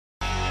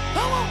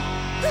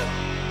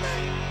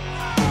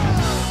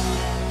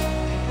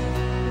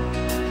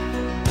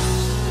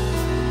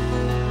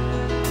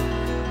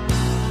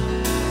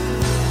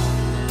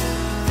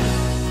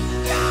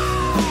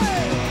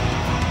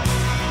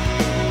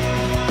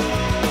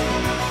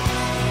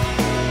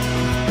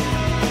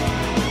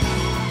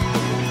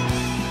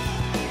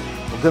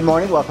Good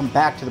morning. Welcome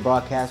back to the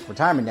Broadcast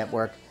Retirement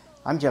Network.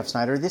 I'm Jeff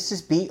Snyder. This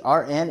is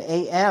BRN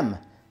AM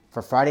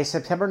for Friday,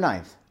 September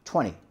 9th,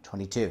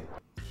 2022.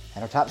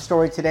 And our top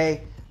story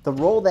today, the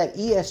role that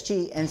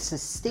ESG and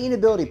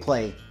sustainability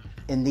play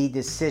in the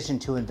decision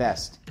to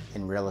invest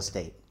in real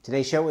estate.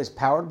 Today's show is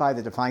powered by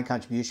the Defined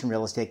Contribution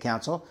Real Estate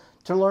Council.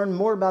 To learn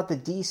more about the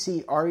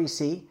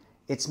DCREC,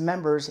 its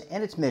members,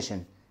 and its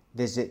mission,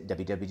 visit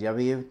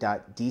www.dcrec.org.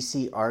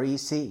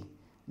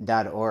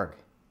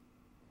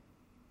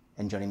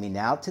 And joining me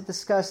now to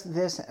discuss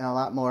this and a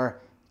lot more,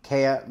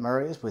 Kea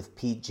Murray is with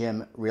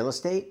PGIM Real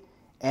Estate,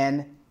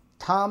 and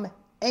Tom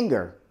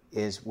Enger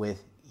is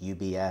with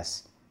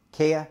UBS.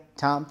 Kea,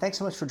 Tom, thanks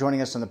so much for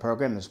joining us on the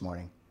program this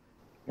morning.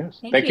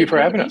 Yes, thank you for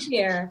having us.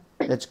 Here.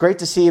 It's great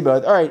to see you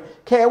both. All right,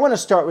 Kea, I want to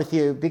start with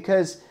you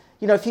because,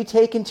 if you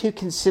take into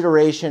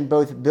consideration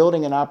both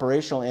building and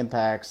operational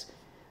impacts,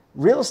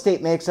 real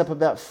estate makes up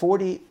about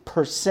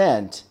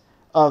 40%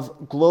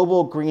 of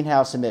global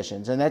greenhouse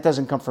emissions. And that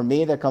doesn't come from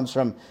me, that comes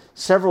from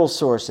several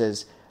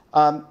sources.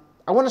 I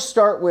want to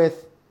start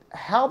with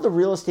how the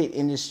real estate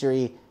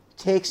industry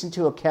takes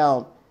into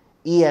account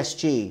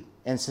ESG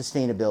and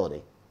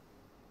sustainability.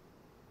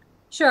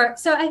 Sure.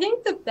 So I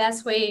think the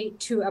best way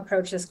to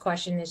approach this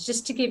question is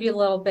just to give you a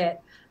little bit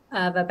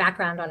of a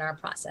background on our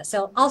process.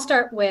 So I'll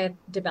start with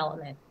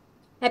development.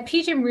 At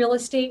PGIM Real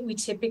Estate, we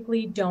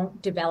typically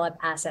don't develop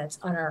assets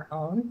on our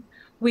own.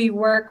 We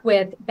work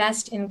with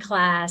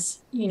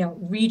best-in-class,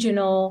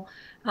 regional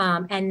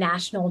and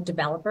national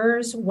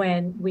developers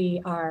when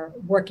we are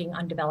working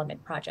on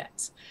development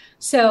projects.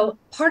 So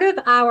part of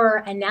our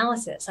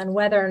analysis on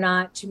whether or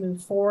not to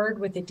move forward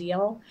with a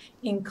deal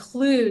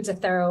includes a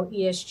thorough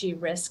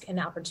ESG risk and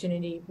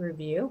opportunity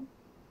review,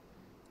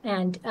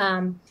 and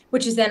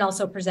which is then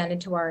also presented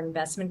to our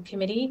investment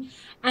committee.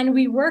 And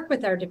we work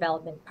with our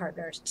development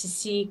partners to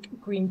seek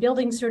green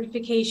building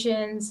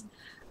certifications.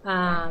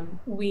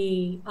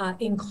 We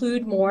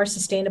include more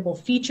sustainable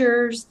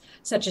features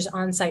such as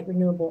on-site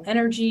renewable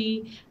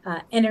energy,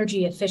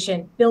 energy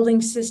efficient building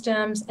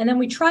systems, and then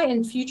we try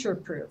and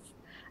future-proof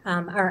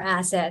our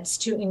assets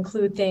to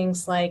include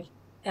things like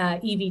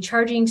EV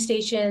charging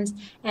stations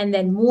and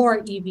then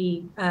more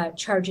EV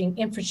charging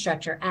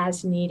infrastructure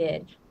as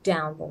needed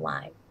down the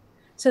line.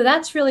 So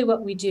that's really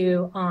what we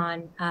do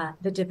on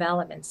the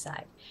development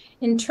side.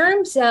 In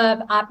terms of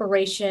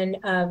operation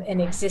of an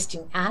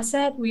existing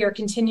asset, we are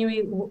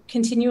continually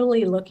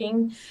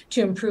looking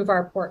to improve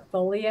our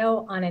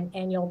portfolio on an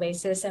annual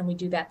basis, and we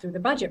do that through the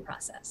budget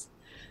process.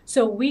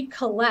 So we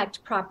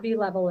collect property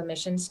level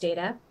emissions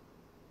data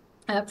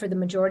for the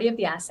majority of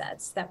the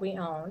assets that we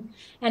own,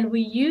 and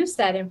we use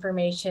that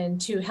information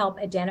to help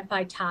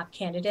identify top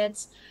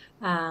candidates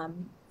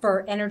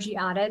for energy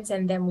audits,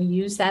 and then we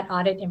use that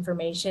audit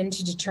information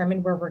to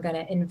determine where we're going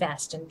to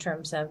invest in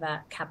terms of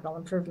capital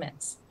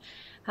improvements.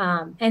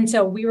 And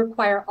so we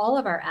require all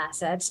of our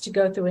assets to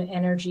go through an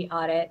energy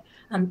audit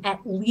at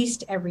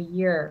least every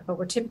year, but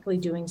we're typically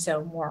doing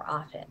so more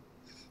often.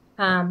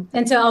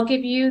 And so I'll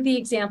give you the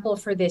example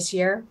for this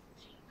year.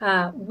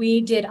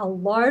 We did a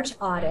large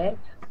audit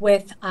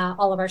with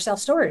all of our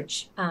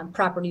self-storage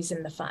properties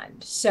in the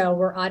fund. So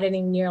we're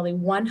auditing nearly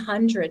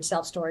 100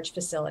 self-storage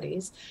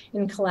facilities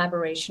in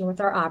collaboration with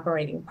our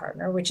operating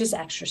partner, which is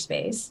Extra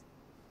Space.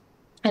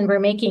 And we're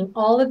making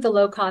all of the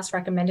low-cost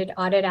recommended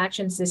audit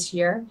actions this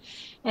year.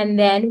 And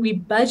then we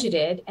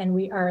budgeted, and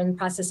we are in the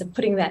process of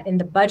putting that in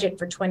the budget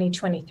for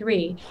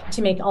 2023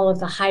 to make all of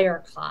the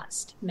higher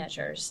cost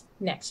measures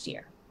next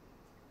year.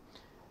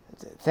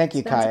 Thank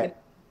you, Kea.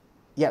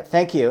 Yeah,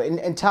 thank you.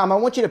 And Tom, I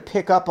want you to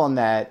pick up on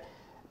that,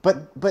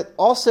 but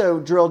also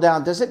drill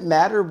down. Does it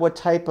matter what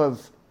type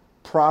of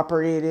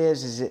property it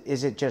is?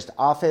 Is it just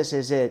office?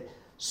 Is it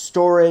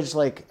storage,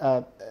 like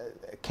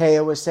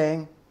Kea was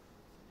saying?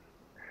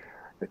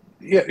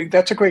 Yeah,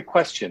 that's a great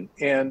question.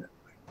 And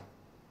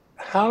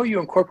how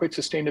you incorporate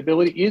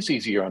sustainability is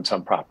easier on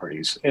some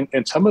properties.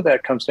 And some of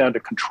that comes down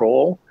to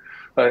control.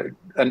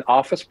 An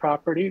office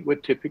property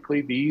would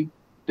typically be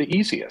the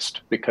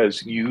easiest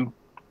because you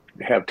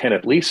have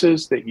tenant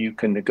leases that you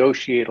can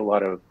negotiate a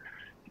lot of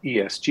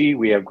ESG.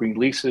 We have green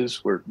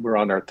leases. We're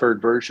on our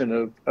third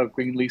version of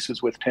green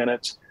leases with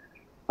tenants.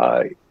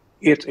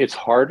 It's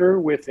harder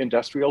with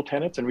industrial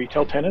tenants and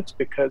retail tenants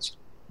because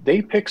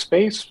they pick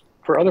space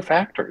for other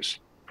factors,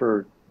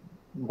 for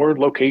more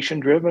location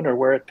driven or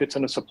where it fits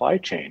in a supply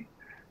chain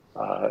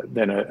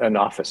than an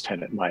office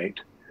tenant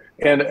might.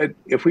 And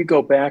if we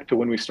go back to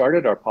when we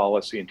started our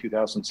policy in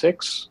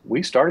 2006,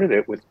 we started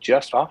it with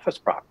just office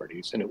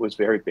properties, and it was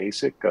very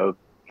basic of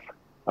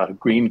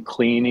green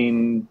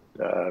cleaning,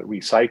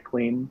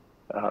 recycling,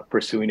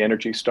 pursuing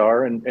Energy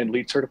Star and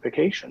LEED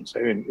certifications.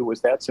 I mean, it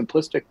was that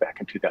simplistic back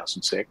in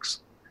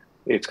 2006.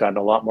 It's gotten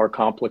a lot more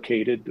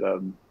complicated.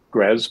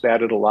 GRESB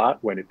added a lot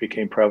when it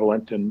became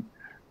prevalent in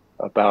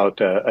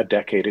about a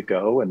decade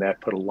ago, and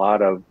that put a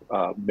lot of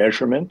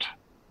measurement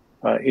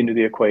into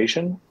the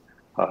equation.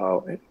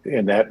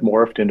 And that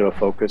morphed into a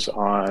focus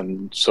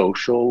on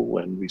social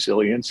and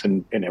resilience,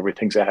 and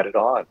everything's added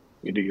on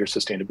into your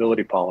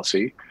sustainability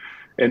policy.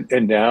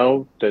 And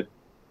now that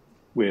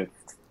with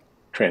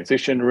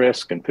transition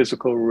risk and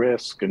physical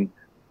risk and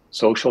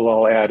social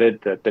all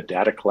added, that the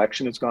data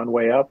collection has gone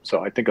way up.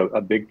 So I think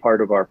a big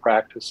part of our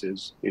practice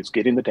is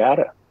getting the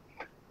data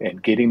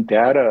and getting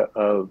data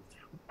of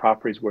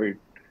properties where,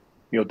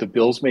 the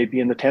bills may be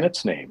in the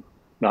tenant's name,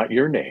 not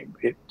your name.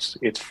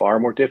 It's far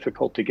more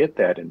difficult to get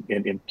that and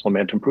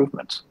implement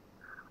improvements.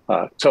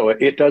 So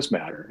it does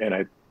matter.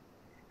 And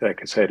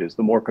like I said, is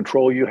the more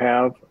control you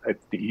have,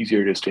 the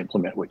easier it is to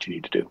implement what you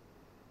need to do.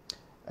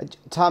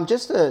 Tom,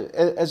 just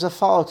as a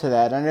follow to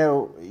that, I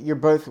know you're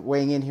both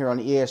weighing in here on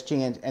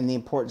ESG and the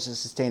importance of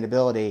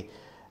sustainability.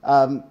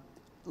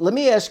 Let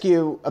me ask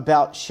you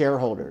about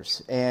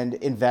shareholders and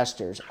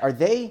investors.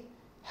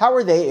 How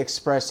are they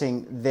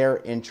expressing their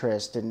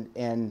interest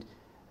in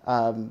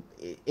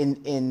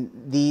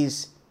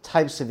these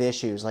types of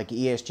issues like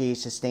ESG,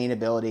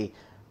 sustainability,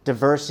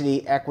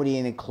 diversity, equity,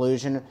 and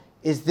inclusion?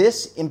 Is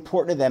this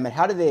important to them, and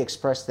how do they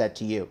express that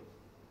to you?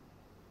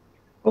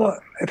 Well,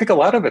 I think a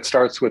lot of it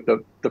starts with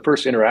the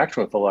first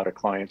interaction with a lot of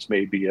clients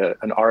may be an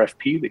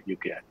RFP that you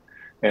get.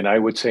 And I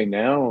would say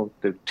now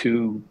the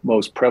two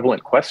most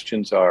prevalent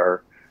questions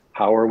are,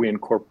 how are we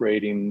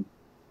incorporating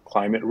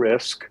climate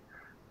risk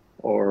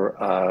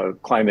or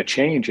climate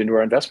change into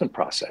our investment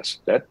process?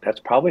 That's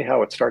probably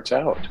how it starts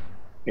out.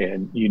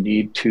 And you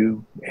need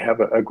to have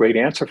a great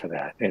answer for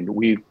that. And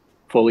we've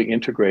fully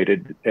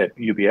integrated at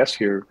UBS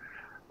here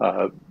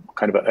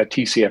kind of a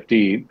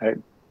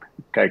TCFD.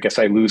 I guess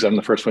I lose. I'm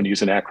the first one to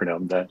use an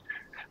acronym,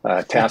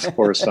 the Task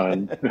Force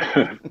on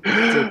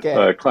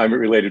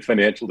Climate-Related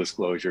Financial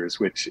Disclosures,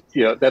 which,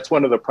 that's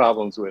one of the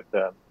problems with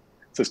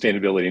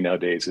sustainability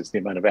nowadays is the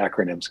amount of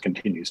acronyms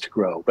continues to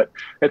grow. But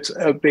it's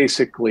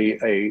basically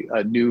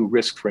a new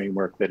risk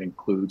framework that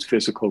includes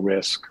physical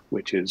risk,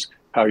 which is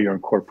how you're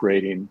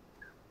incorporating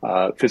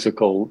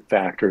physical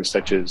factors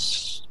such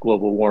as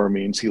global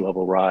warming, sea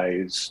level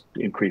rise,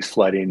 increased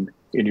flooding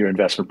in your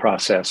investment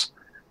process,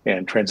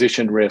 and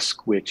transition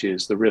risk, which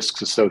is the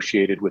risks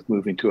associated with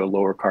moving to a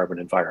lower carbon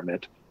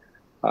environment.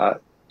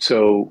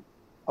 So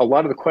a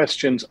lot of the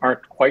questions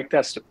aren't quite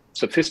that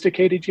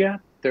sophisticated yet.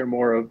 They're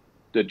more of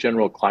the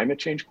general climate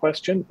change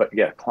question. But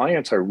yeah,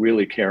 clients are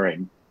really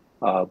caring,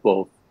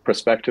 both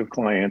prospective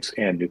clients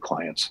and new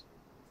clients.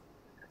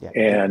 Yeah.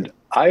 And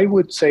I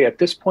would say at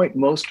this point,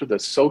 most of the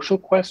social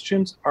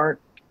questions aren't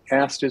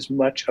asked as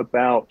much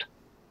about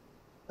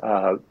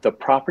the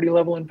property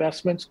level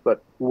investments,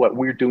 but what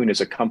we're doing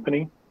as a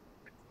company.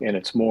 And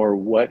it's more,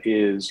 what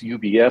is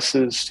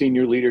UBS's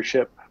senior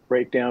leadership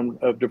breakdown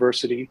of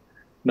diversity,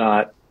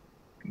 not,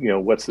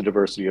 what's the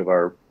diversity of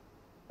our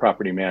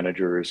property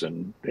managers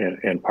and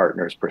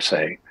partners per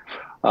se.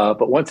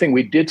 But one thing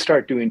we did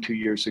start doing 2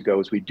 years ago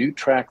is we do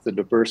track the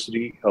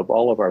diversity of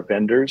all of our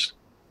vendors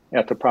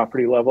at the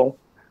property level.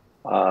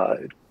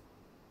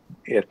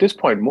 At this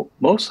point,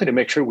 mostly to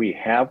make sure we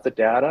have the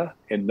data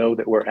and know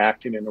that we're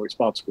acting in a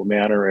responsible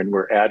manner and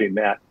we're adding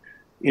that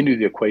into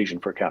the equation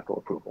for capital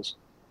approvals.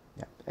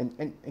 Yeah.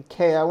 And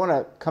Kay, I want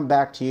to come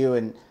back to you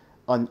and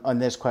on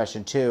this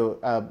question too,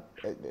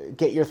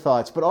 get your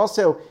thoughts. But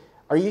also,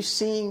 are you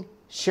seeing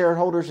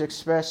shareholders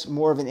express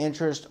more of an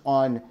interest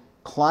on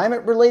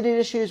climate-related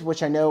issues,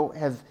 which I know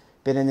have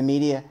been in the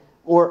media,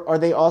 or are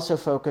they also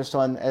focused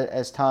on,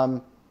 as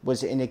Tom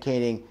was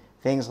indicating,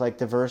 things like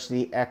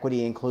diversity,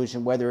 equity,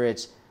 inclusion, whether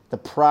it's the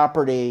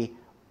property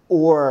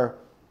or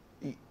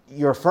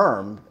your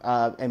firm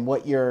and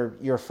what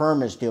your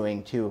firm is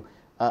doing to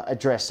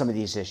address some of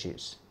these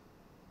issues?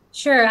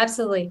 Sure,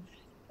 absolutely.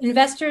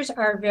 Investors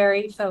are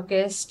very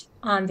focused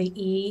on the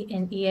E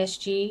in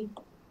ESG.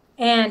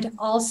 And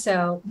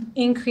also,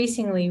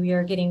 increasingly, we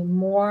are getting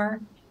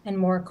more and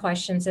more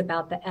questions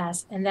about the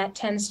S, and that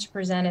tends to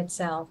present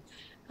itself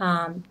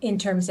in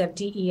terms of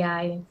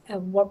DEI,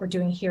 of what we're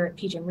doing here at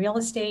PGIM Real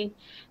Estate,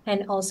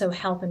 and also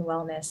health and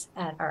wellness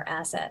at our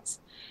assets.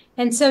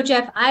 And so,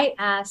 Jeff, I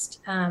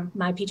asked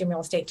my PGIM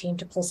Real Estate team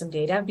to pull some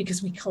data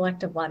because we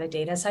collect a lot of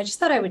data. So I just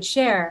thought I would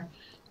share,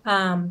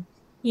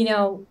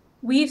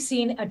 we've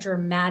seen a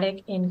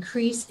dramatic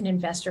increase in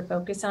investor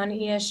focus on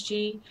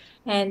ESG.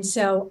 And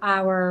so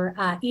our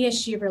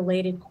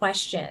ESG-related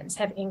questions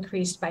have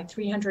increased by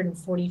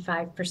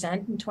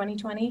 345% in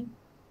 2020.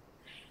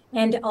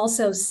 And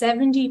also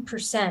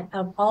 70%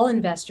 of all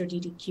investor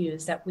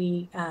DDQs that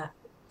we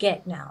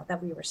get now,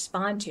 that we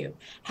respond to,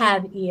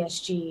 have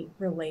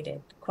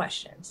ESG-related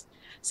questions.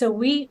 So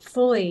we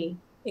fully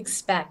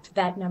expect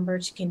that number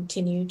to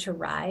continue to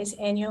rise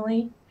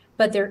annually.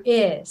 But there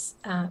is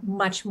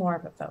much more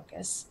of a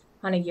focus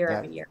on a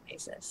year-over-year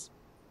basis.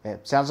 Yeah,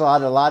 sounds a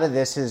lot of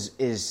this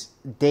is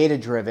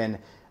data-driven.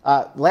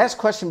 Last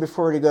question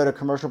before we go to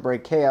commercial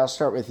break. Kay, I'll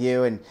start with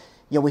you. And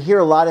we hear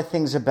a lot of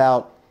things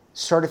about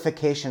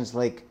certifications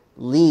like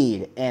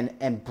LEED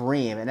and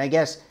BREEAM. And I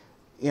guess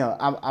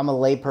I'm a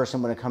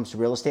layperson when it comes to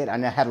real estate. I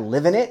know how to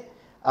live in it.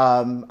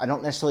 I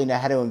don't necessarily know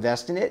how to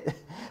invest in it.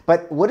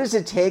 But what does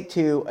it take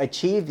to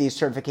achieve these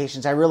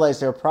certifications? I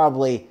realize there are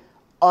probably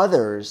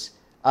others.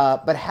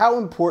 But how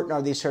important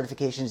are these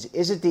certifications?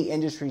 Is it the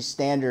industry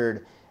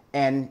standard?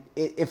 And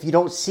if you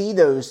don't see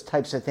those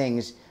types of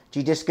things,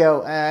 do you just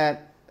go,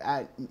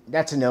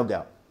 that's a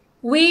no-go.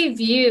 We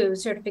view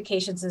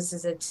certifications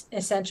as an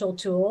essential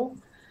tool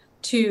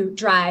to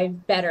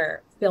drive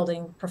better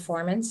building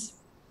performance.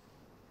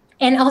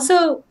 And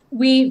also,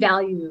 we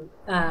value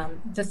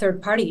the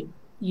third-party,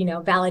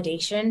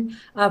 validation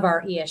of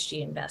our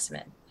ESG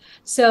investment.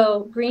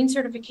 So green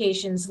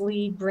certifications,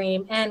 LEED,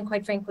 BREEAM, and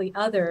quite frankly,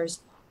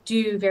 others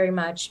do very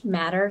much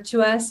matter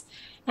to us.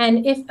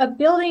 And if a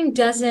building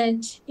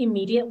doesn't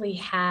immediately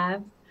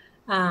have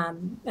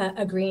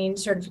a green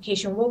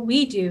certification, what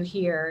we do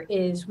here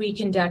is we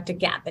conduct a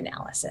gap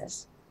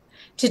analysis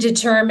to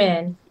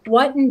determine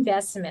what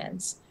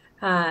investments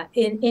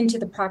into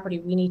the property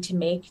we need to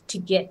make to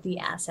get the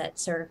asset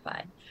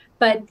certified.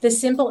 But the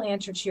simple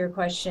answer to your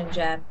question,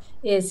 Jeff,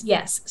 is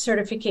yes,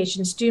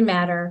 certifications do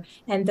matter,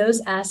 and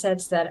those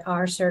assets that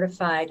are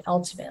certified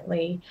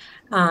ultimately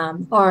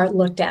are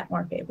looked at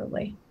more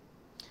favorably.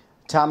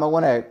 Tom, I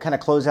want to kind of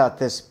close out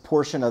this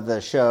portion of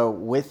the show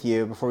with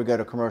you before we go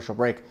to commercial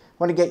break. I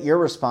want to get your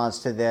response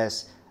to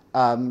this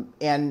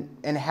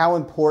and how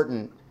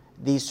important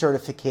these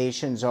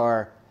certifications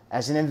are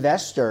as an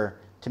investor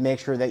to make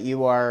sure that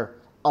you are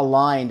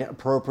aligned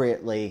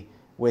appropriately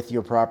with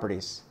your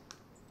properties.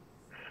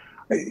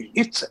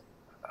 It's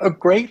a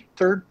great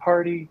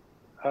third-party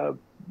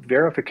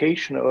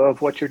verification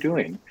of what you're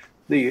doing.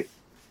 The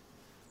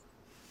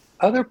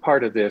other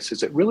part of this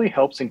is it really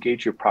helps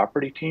engage your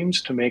property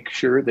teams to make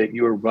sure that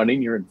you are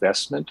running your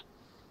investment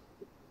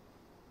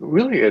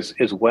really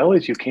as well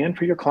as you can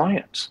for your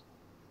clients.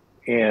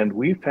 And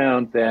we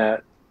found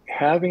that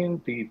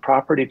having the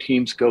property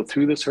teams go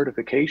through the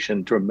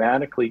certification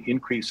dramatically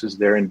increases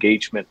their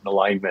engagement and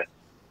alignment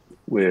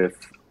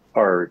with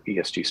our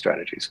ESG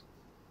strategies.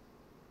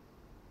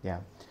 Yeah.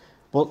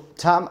 Well,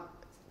 Tom,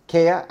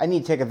 Kea, I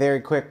need to take a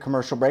very quick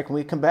commercial break. When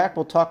we come back,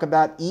 we'll talk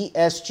about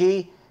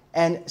ESG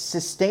and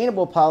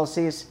sustainable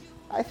policies.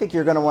 I think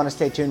you're going to want to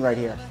stay tuned right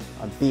here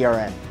on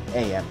BRN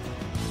AM.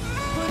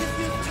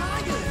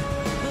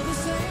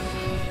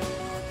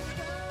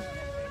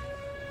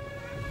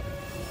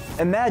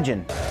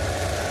 Imagine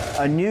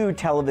a new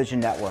television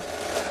network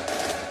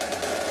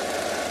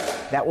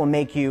that will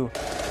make you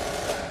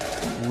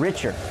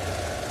richer,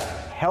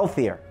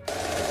 healthier,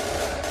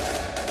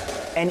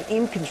 and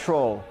in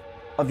control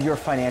of your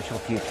financial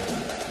future.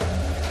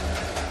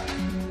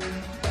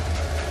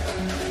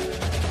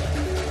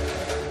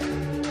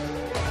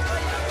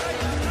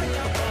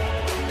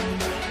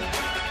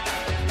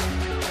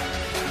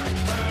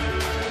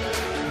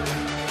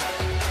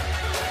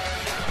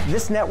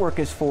 This network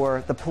is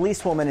for the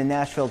policewoman in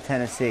Nashville,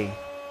 Tennessee,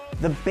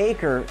 the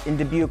baker in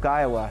Dubuque,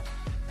 Iowa,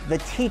 the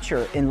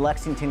teacher in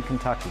Lexington,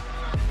 Kentucky.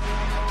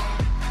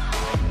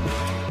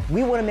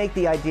 We want to make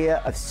the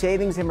idea of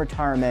savings and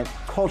retirement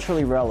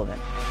culturally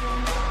relevant.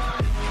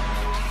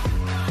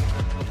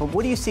 But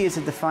what do you see as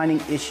a defining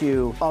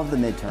issue of the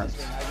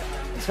midterms,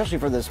 especially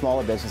for the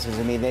smaller businesses?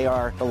 I mean, they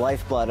are the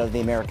lifeblood of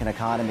the American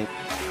economy.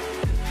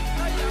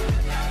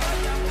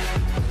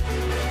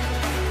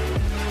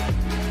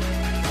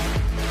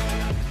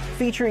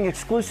 Featuring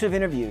exclusive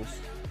interviews,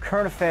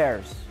 current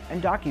affairs,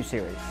 and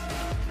docuseries.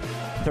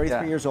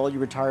 33 years old, you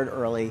retired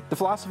early. The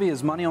philosophy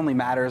is money only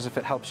matters if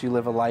it helps you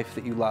live a life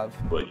that you love.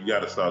 But you got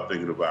to start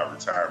thinking about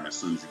retirement as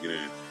soon as you get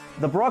in.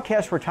 The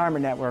Broadcast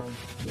Retirement Network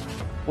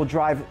will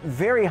drive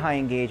very high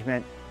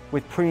engagement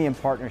with premium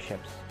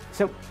partnerships.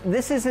 So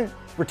this isn't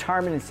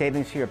retirement and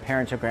savings for your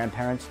parents or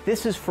grandparents.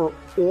 This is for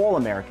all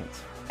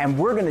Americans. And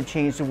we're going to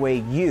change the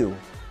way you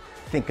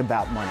think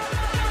about money.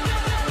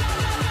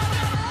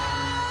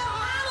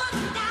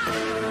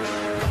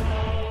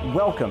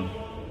 Welcome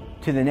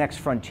to the next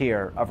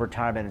frontier of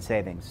retirement and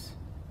savings.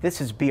 This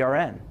is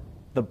BRN,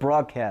 the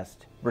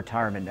Broadcast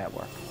Retirement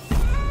Network.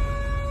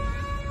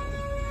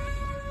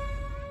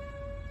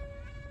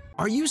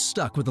 Are you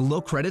stuck with a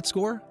low credit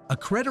score? A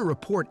credit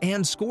report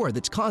and score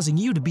that's causing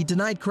you to be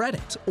denied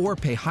credit or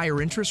pay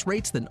higher interest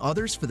rates than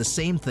others for the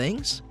same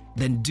things?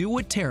 Then do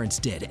what Terrence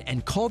did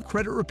and call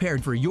Credit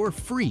Repaired for your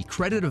free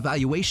credit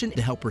evaluation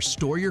to help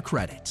restore your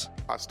credit.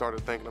 I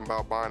started thinking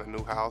about buying a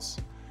new house,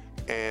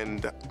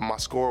 and my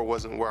score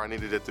wasn't where I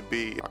needed it to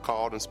be. I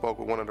called and spoke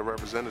with one of the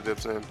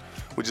representatives, and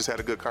we just had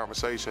a good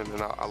conversation,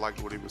 and I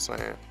liked what he was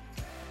saying.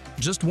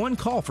 Just one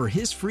call for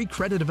his free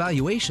credit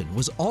evaluation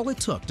was all it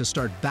took to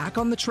start back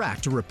on the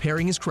track to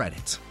repairing his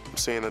credit. I'm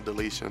seeing the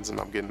deletions and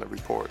I'm getting the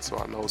report, so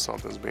I know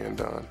something's being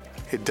done.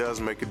 It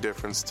does make a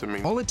difference to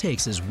me. All it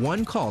takes is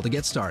one call to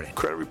get started.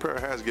 Credit Repair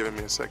has given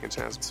me a second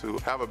chance to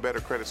have a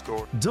better credit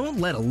score. Don't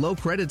let a low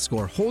credit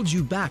score hold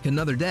you back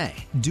another day.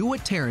 Do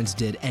what Terrence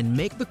did and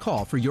make the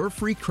call for your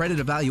free credit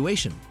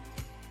evaluation.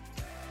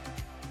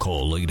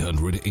 Call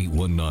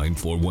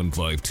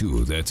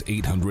 800-819-4152. That's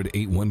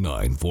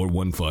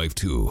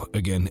 800-819-4152.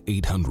 Again,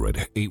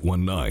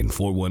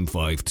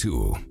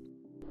 800-819-4152.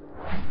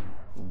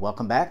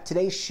 Welcome back.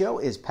 Today's show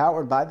is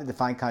powered by the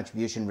Defined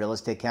Contribution Real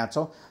Estate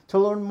Council. To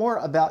learn more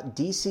about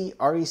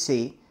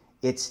DCREC,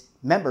 its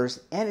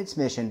members, and its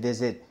mission,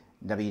 visit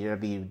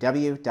www.dcrec.org.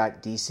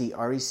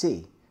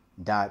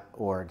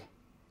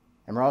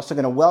 And we're also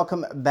going to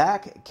welcome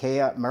back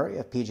Kea Murray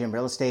of PGM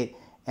Real Estate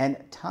and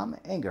Tom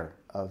Enger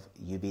of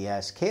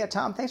UBS. Kea,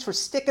 Tom, thanks for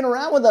sticking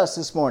around with us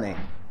this morning.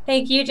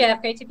 Thank you,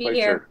 Jeff. Great to be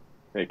here.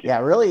 Thank you. Yeah,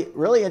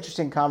 really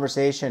interesting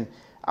conversation.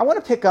 I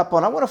want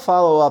to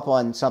follow up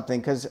on something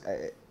because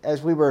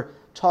as we were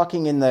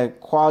talking in the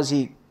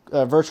quasi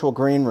virtual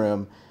green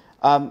room,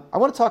 I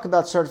want to talk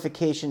about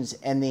certifications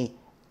and the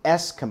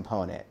S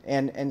component.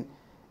 And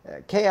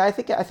Kay, I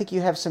think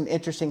you have some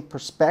interesting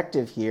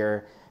perspective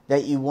here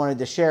that you wanted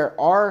to share.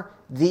 Are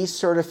these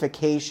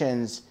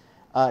certifications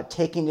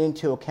taking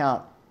into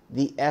account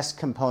the S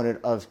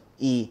component of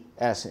E,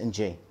 S, and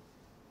G?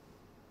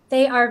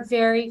 They are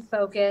very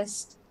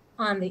focused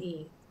on the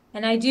E.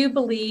 And I do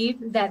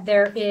believe that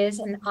there is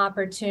an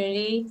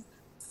opportunity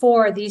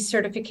for these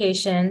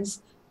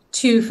certifications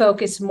to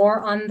focus more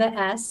on the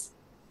S.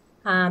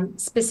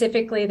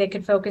 Specifically, they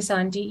could focus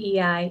on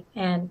DEI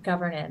and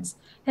governance.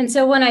 And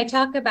so when I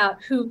talk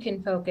about who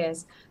can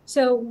focus,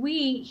 so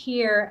we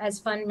here as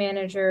fund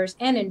managers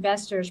and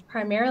investors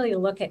primarily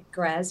look at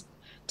GRESB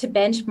to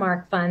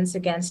benchmark funds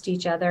against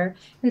each other.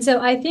 And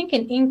so I think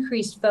an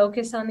increased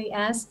focus on the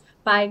S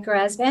by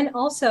GRESB and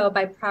also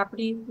by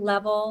property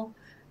level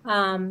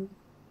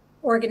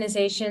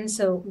organizations,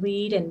 so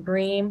LEED and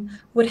BREEAM,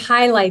 would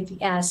highlight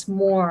the S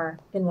more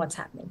than what's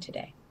happening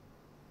today.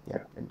 Yeah.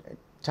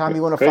 Tom,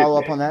 you want to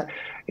follow up on that?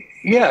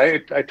 Yeah,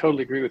 I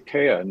totally agree with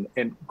Kea.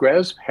 And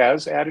GRESB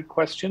has added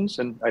questions,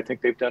 and I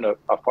think they've done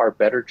a far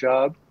better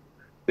job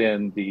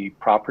than the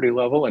property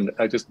level. And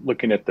just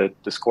looking at the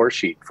score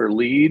sheet for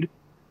LEED,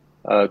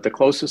 the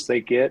closest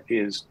they get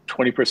is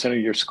 20% of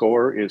your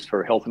score is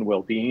for health and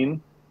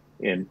well-being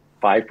and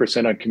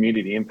 5% on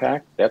community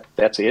impact.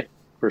 That's it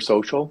for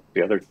social.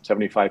 The other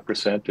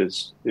 75%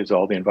 is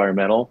all the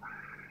environmental.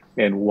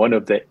 And one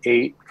of the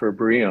 8 for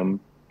BREEAM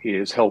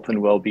is health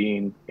and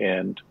well-being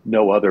and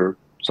no other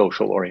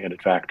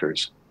social-oriented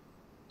factors.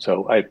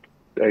 So I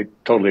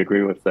totally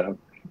agree with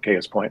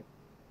Kea's point.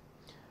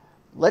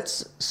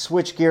 Let's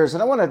switch gears.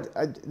 And I want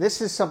to,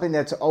 this is something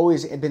that's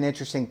always been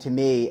interesting to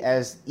me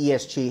as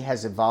ESG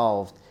has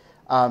evolved.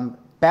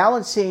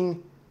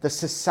 Balancing the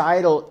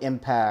societal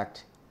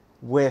impact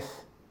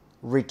with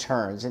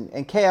returns.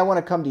 And Kay, I want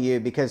to come to you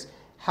because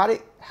how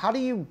do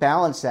you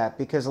balance that?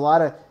 Because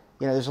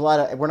there's a lot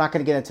of, we're not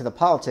going to get into the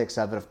politics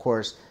of it, of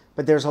course,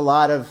 but there's a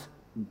lot of,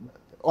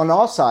 on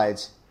all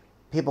sides,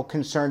 people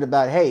concerned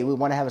about, hey, we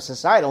want to have a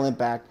societal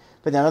impact,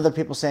 but then other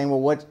people saying,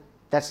 well,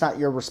 that's not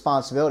your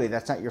responsibility.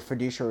 That's not your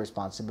fiduciary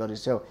responsibility.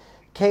 So,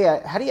 Kea,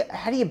 how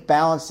do you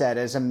balance that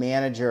as a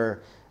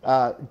manager,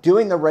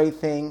 doing the right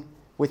thing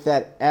with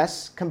that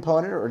S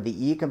component or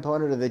the E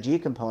component or the G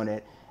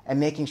component, and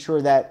making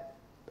sure that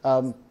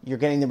you're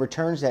getting the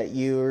returns that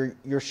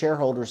your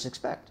shareholders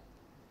expect?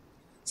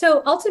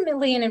 So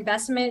ultimately, an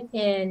investment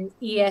in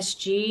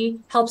ESG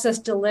helps us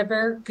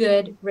deliver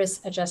good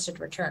risk-adjusted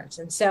returns.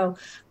 And so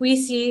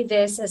we see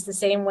this as the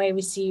same way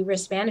we see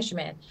risk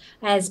management,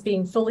 as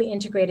being fully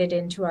integrated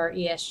into our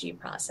ESG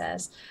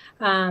process.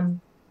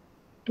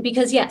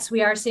 Because yes,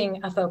 we are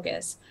seeing a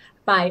focus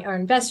by our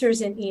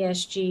investors in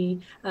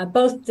ESG,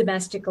 both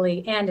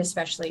domestically and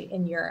especially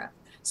in Europe.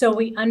 So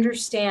we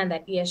understand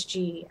that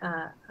ESG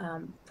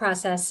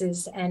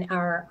processes and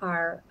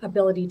our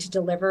ability to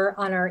deliver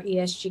on our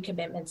ESG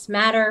commitments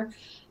matter,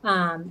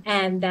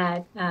 and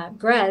that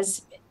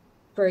GRESB,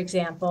 for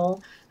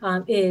example,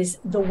 is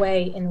the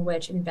way in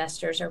which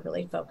investors are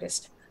really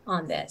focused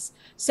on this.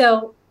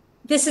 So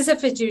this is a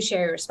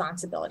fiduciary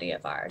responsibility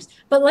of ours.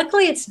 But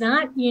luckily, it's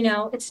not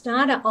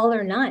an all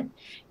or none,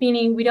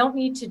 meaning we don't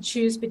need to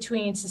choose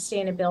between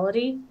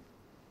sustainability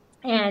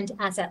and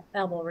asset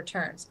level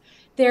returns.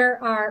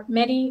 There are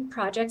many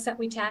projects that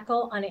we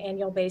tackle on an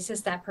annual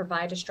basis that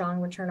provide a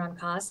strong return on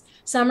cost.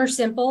 Some are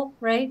simple,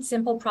 right?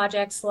 Simple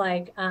projects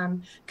like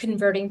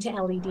converting to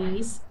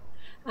LEDs,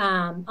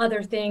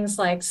 other things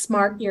like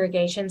smart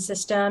irrigation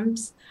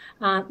systems.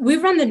 We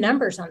run the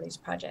numbers on these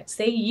projects.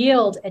 They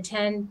yield a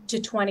 10 to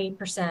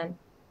 20%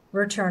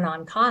 return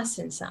on cost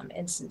in some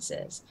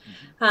instances.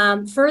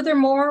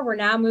 Furthermore, we're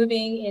now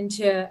moving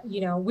into,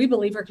 we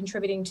believe we're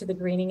contributing to the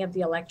greening of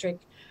the electric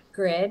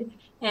grid,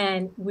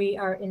 and we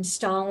are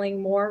installing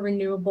more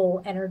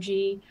renewable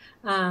energy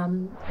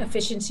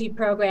efficiency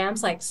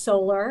programs like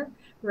solar,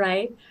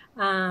 right,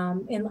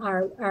 in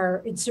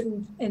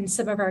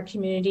some of our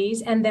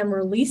communities, and then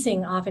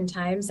releasing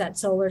oftentimes that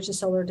solar to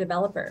solar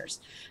developers.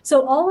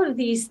 So all of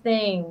these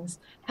things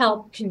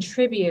help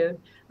contribute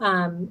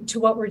to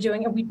what we're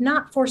doing, and we're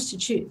not forced to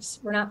choose.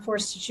 We're not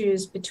forced to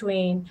choose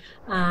between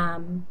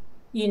doing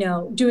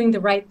the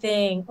right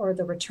thing or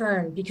the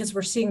return, because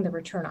we're seeing the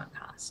return on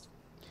cost.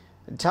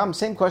 Tom,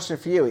 same question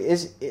for you.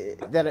 Is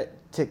that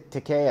to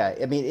Kea?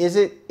 I mean,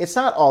 it's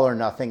not all or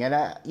nothing. And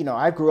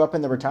I grew up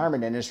in the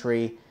retirement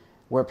industry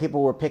where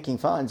people were picking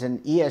funds,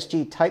 and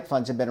ESG type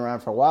funds have been around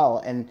for a while.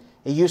 And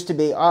it used to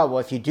be, well,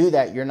 if you do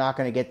that, you're not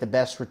going to get the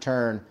best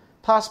return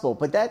possible.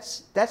 But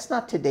that's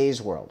not today's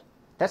world.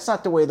 That's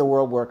not the way the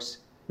world works.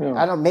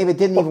 Yeah. Maybe it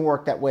didn't even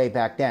work that way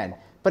back then.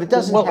 But it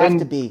doesn't have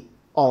to be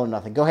all or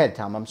nothing. Go ahead,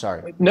 Tom. I'm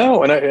sorry.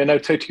 No, and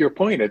I'd say to your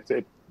point,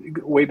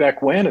 way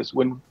back when, is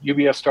when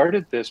UBS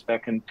started this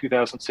back in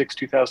 2006,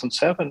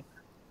 2007,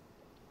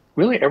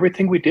 really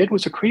everything we did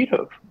was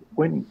accretive.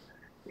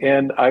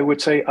 And I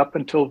would say up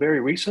until very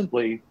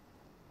recently,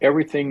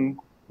 everything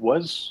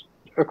was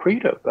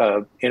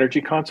accretive.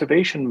 Energy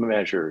conservation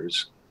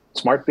measures,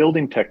 smart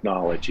building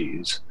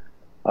technologies,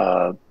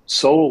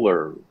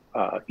 solar,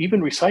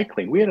 even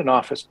recycling. We had an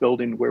office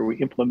building where we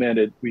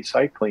implemented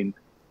recycling,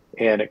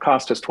 and it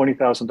cost us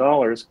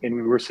 $20,000, and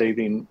we were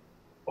saving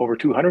over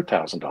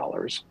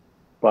 $200,000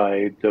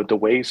 by the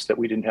waste that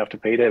we didn't have to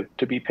pay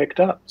to be picked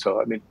up.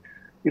 So, I mean,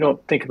 you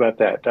don't think about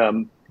that.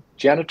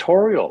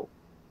 Janitorial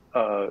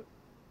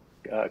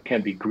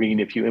can be green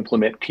if you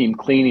implement team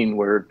cleaning,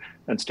 where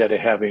instead of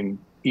having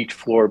each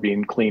floor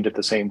being cleaned at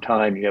the same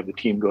time, you have the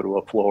team go to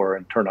a floor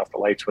and turn off the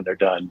lights when they're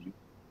done.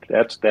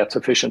 That's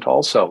efficient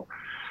also.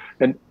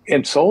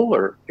 And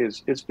solar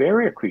is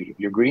very accretive.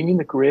 You're greening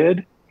the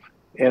grid,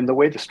 and the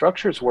way the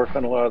structures work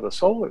on a lot of the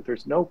solar,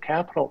 there's no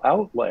capital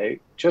outlay,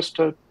 just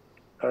a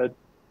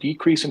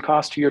decrease in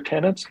cost to your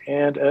tenants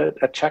and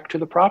a check to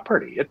the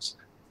property.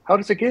 How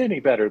does it get any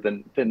better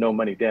than no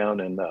money down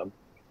and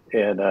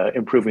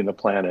improving the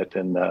planet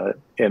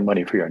and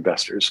money for your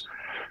investors?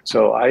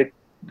 So I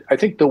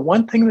think the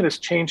one thing that has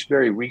changed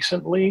very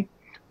recently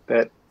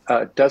that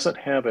doesn't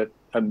have an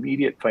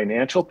immediate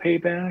financial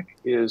payback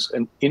is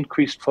an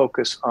increased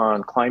focus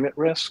on climate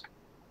risk,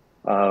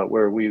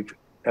 where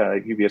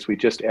UBS, we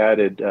just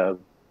added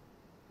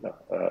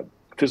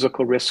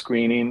physical risk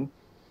screening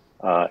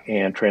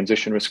and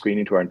transition risk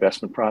screening to our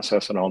investment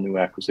process on all new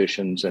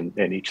acquisitions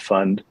and each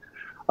fund.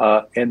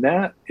 And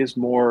that is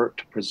more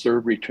to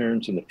preserve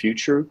returns in the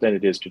future than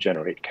it is to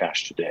generate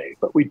cash today.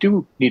 But we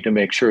do need to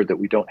make sure that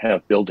we don't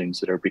have buildings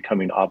that are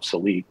becoming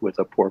obsolete with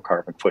a poor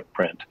carbon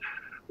footprint,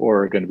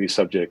 or are going to be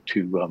subject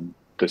to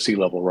the sea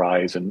level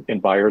rise,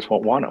 and buyers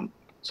won't want them.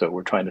 So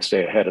we're trying to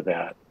stay ahead of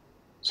that.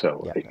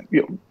 So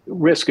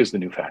risk is the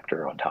new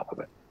factor on top of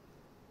it.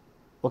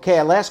 Okay,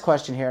 a last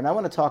question here, and I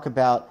want to talk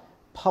about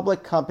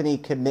public company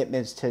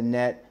commitments to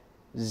net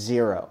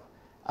zero.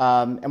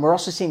 And we're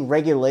also seeing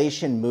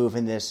regulation move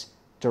in this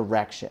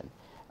direction.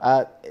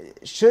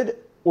 Should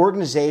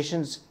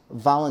organizations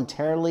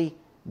voluntarily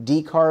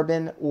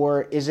decarbon,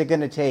 or is it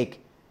going to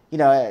take,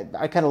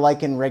 I kind of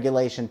liken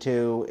regulation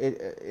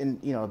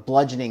to,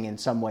 bludgeoning in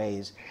some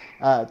ways.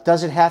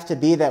 Does it have to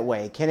be that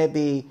way? Can it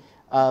be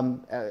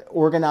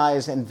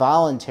organized and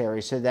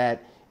voluntary so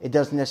that it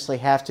doesn't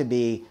necessarily have to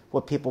be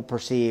what people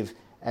perceive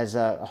as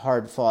a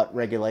hard-fought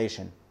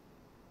regulation?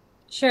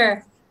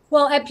 Sure.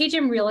 Well, at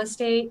PGIM Real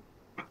Estate,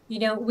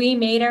 we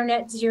made our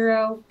net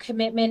zero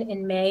commitment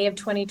in May of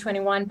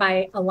 2021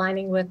 by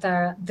aligning with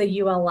the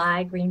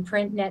ULI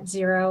Greenprint net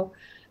zero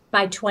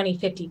by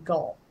 2050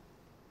 goal.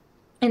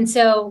 And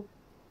so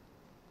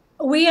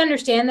we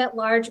understand that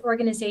large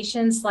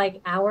organizations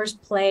like ours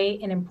play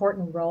an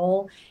important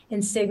role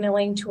in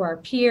signaling to our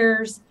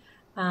peers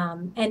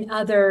and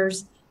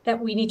others that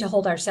we need to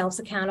hold ourselves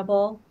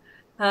accountable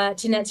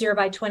to net zero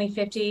by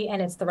 2050,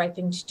 and it's the right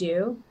thing to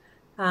do.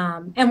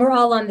 And we're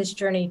all on this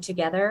journey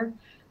together.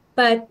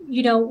 But,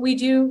 we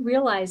do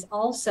realize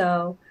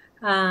also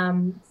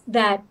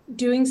that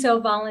doing so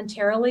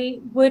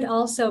voluntarily would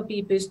also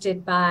be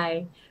boosted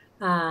by,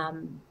 a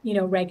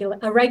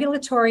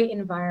regulatory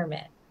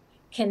environment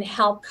can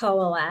help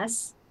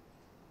coalesce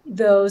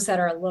those that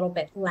are a little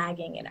bit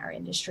lagging in our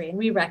industry. And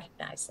we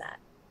recognize that.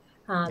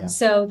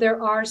 So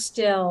there are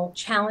still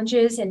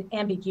challenges and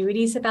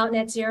ambiguities about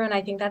net zero. And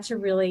I think that's a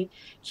really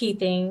key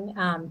thing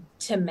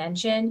to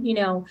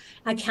mention.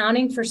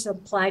 Accounting for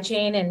supply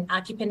chain and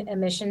occupant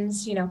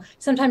emissions,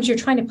 sometimes you're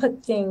trying to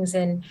put things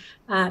in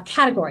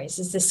categories.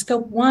 Is this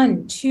scope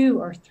 1, 2,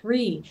 or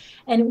 3?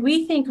 And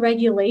we think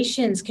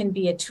regulations can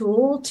be a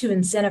tool to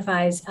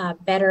incentivize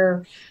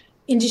better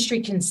industry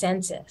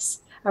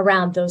consensus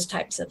around those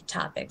types of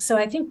topics. So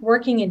I think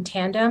working in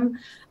tandem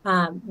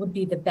would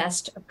be the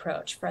best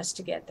approach for us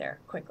to get there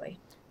quickly.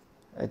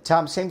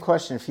 Tom, same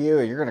question for you.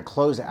 You're going to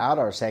close out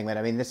our segment.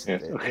 I mean, there's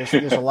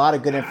a lot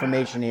of good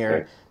information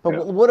here.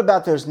 But what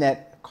about those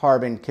net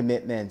carbon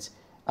commitments?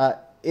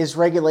 Is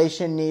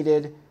regulation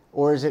needed,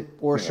 or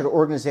should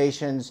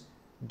organizations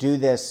do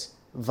this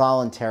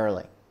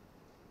voluntarily?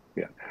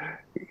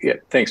 Yeah.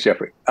 Thanks,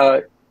 Jeffrey.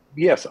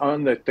 Yes,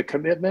 on the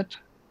commitment,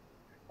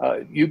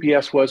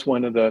 UBS was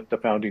one of the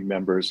founding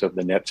members of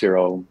the Net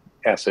Zero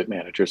Asset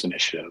Managers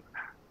Initiative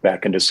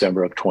back in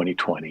December of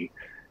 2020.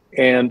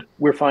 And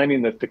we're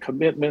finding that the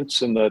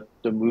commitments and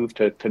the move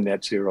to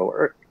net zero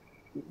are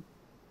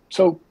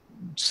so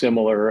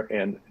similar.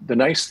 And the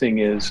nice thing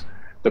is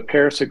the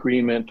Paris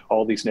Agreement,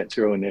 all these net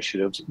zero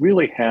initiatives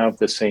really have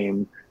the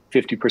same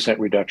 50%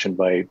 reduction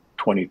by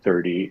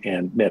 2030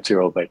 and net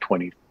zero by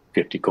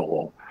 2050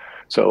 goal.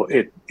 So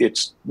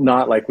it's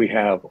not like we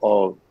have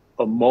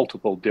a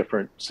multiple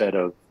different set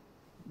of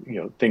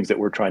things that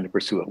we're trying to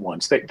pursue at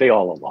once. They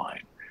all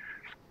align.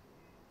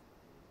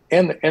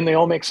 And they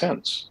all make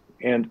sense.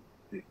 And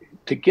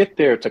to get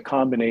there, it's a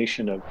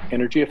combination of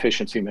energy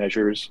efficiency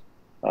measures,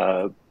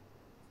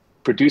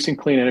 producing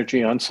clean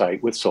energy on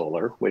site with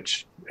solar,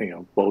 which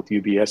both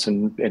UBS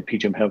and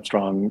PGIM have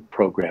strong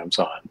programs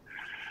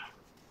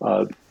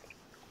on.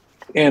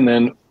 And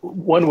then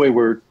one way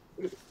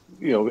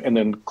and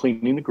then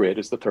cleaning the grid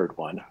is the third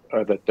one,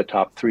 are the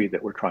top three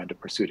that we're trying to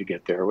pursue to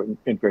get there,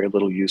 and very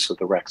little use of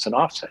the RECs and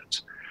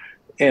offsets.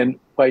 And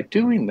by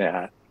doing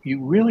that, you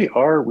really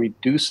are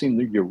reducing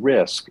your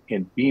risk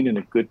in being in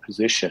a good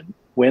position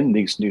when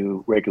these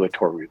new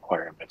regulatory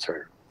requirements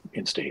are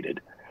instated,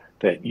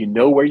 that you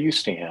know where you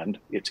stand,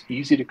 it's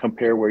easy to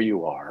compare where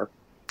you are,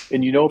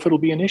 and you know if it'll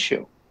be an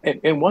issue.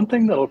 And one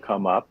thing that'll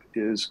come up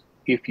is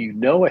if you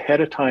know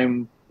ahead of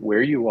time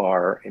where you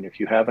are, and if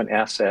you have an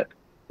asset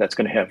that's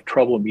going to have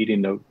trouble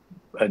meeting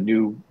a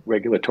new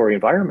regulatory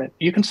environment,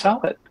 you can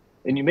sell it.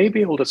 And you may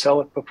be able to sell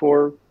it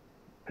before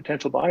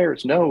potential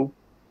buyers know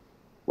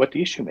what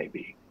the issue may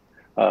be.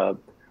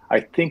 I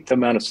think the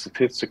amount of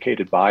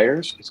sophisticated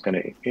buyers is going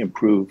to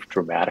improve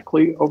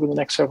dramatically over the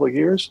next several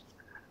years,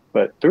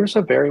 but there's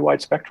a very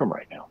wide spectrum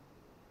right now.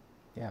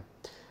 Yeah.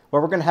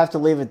 Well, we're going to have to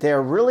leave it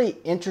there. Really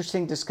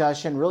interesting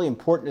discussion, really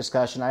important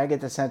discussion. I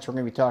get the sense we're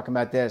going to be talking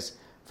about this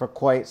for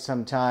quite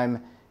some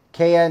time.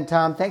 Kaya and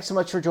Tom, thanks so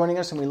much for joining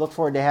us, and we look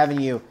forward to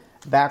having you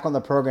back on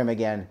the program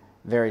again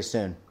very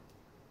soon.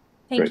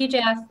 Thank you,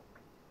 Jeff.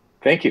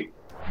 Thank you.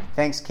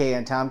 Thanks, Kaya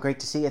and Tom. Great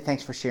to see you.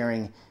 Thanks for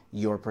sharing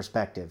your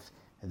perspective.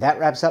 That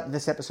wraps up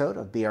this episode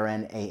of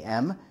BRN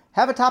AM.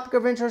 Have a topic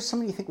of interest,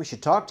 somebody you think we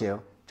should talk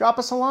to? Drop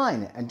us a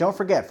line. And don't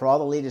forget, for all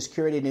the latest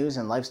curated news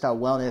and lifestyle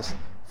wellness,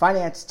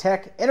 finance,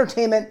 tech,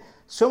 entertainment,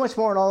 so much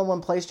more in all in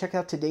one place, check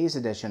out today's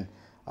edition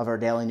of our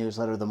daily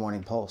newsletter, The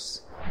Morning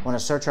Pulse. Want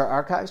to search our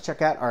archives,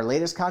 check out our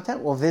latest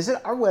content? Well,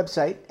 visit our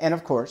website and,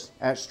 of course,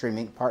 our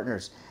streaming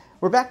partners.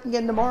 We're back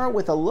again tomorrow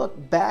with a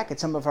look back at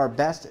some of our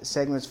best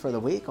segments for the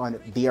week on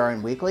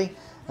BRN Weekly.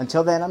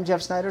 Until then, I'm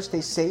Jeff Snyder.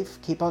 Stay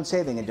safe, keep on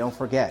saving, and don't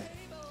forget,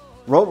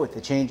 roll with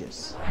the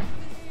changes.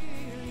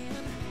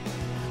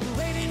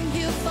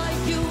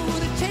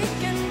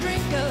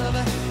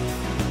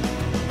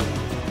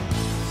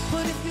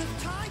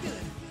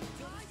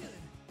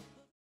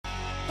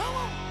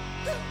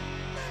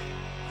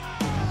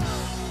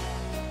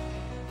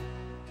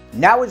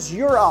 Now is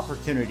your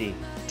opportunity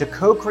to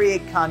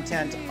co-create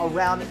content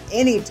around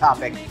any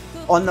topic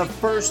on the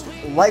first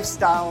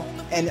lifestyle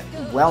and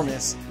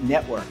wellness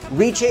network.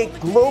 Reach a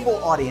global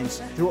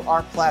audience through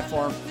our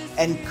platform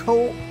and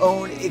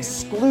co-own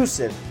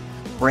exclusive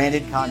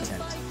branded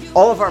content.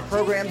 All of our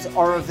programs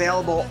are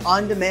available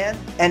on demand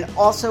and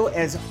also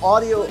as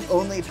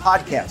audio-only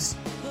podcasts,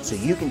 so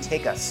you can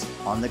take us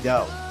on the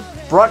go.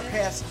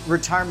 Broadcast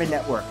Retirement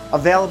Network,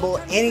 available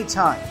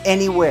anytime,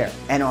 anywhere,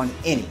 and on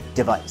any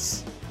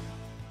device.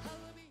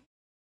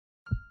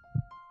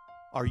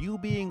 Are you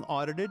being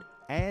audited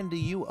and do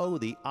you owe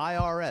the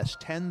IRS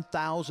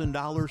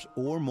 $10,000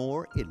 or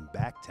more in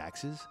back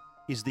taxes?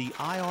 Is the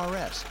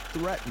IRS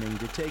threatening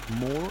to take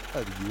more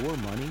of your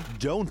money?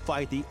 Don't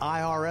fight the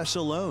IRS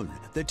alone.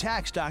 The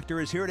Tax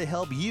Doctor is here to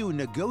help you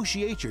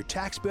negotiate your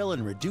tax bill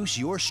and reduce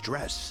your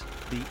stress.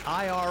 The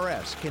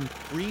IRS can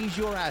freeze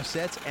your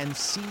assets and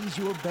seize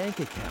your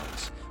bank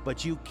accounts,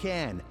 but you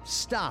can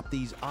stop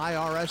these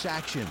IRS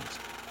actions.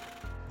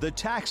 The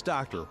Tax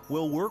Doctor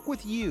will work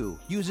with you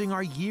using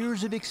our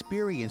years of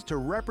experience to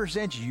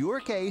represent your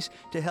case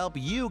to help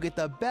you get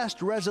the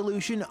best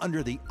resolution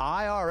under the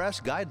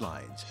IRS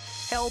guidelines.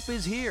 Help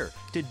is here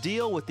to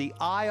deal with the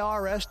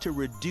IRS to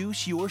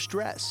reduce your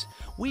stress.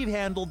 We've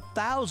handled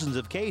thousands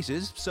of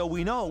cases, so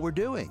we know what we're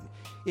doing.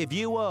 If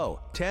you owe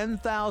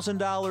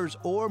 $10,000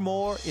 or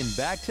more in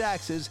back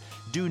taxes,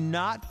 do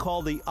not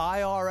call the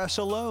IRS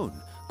alone.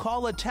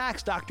 Call a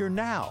Tax Doctor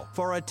now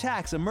for a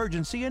tax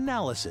emergency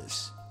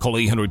analysis. Call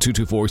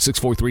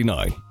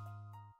 800-224-6439.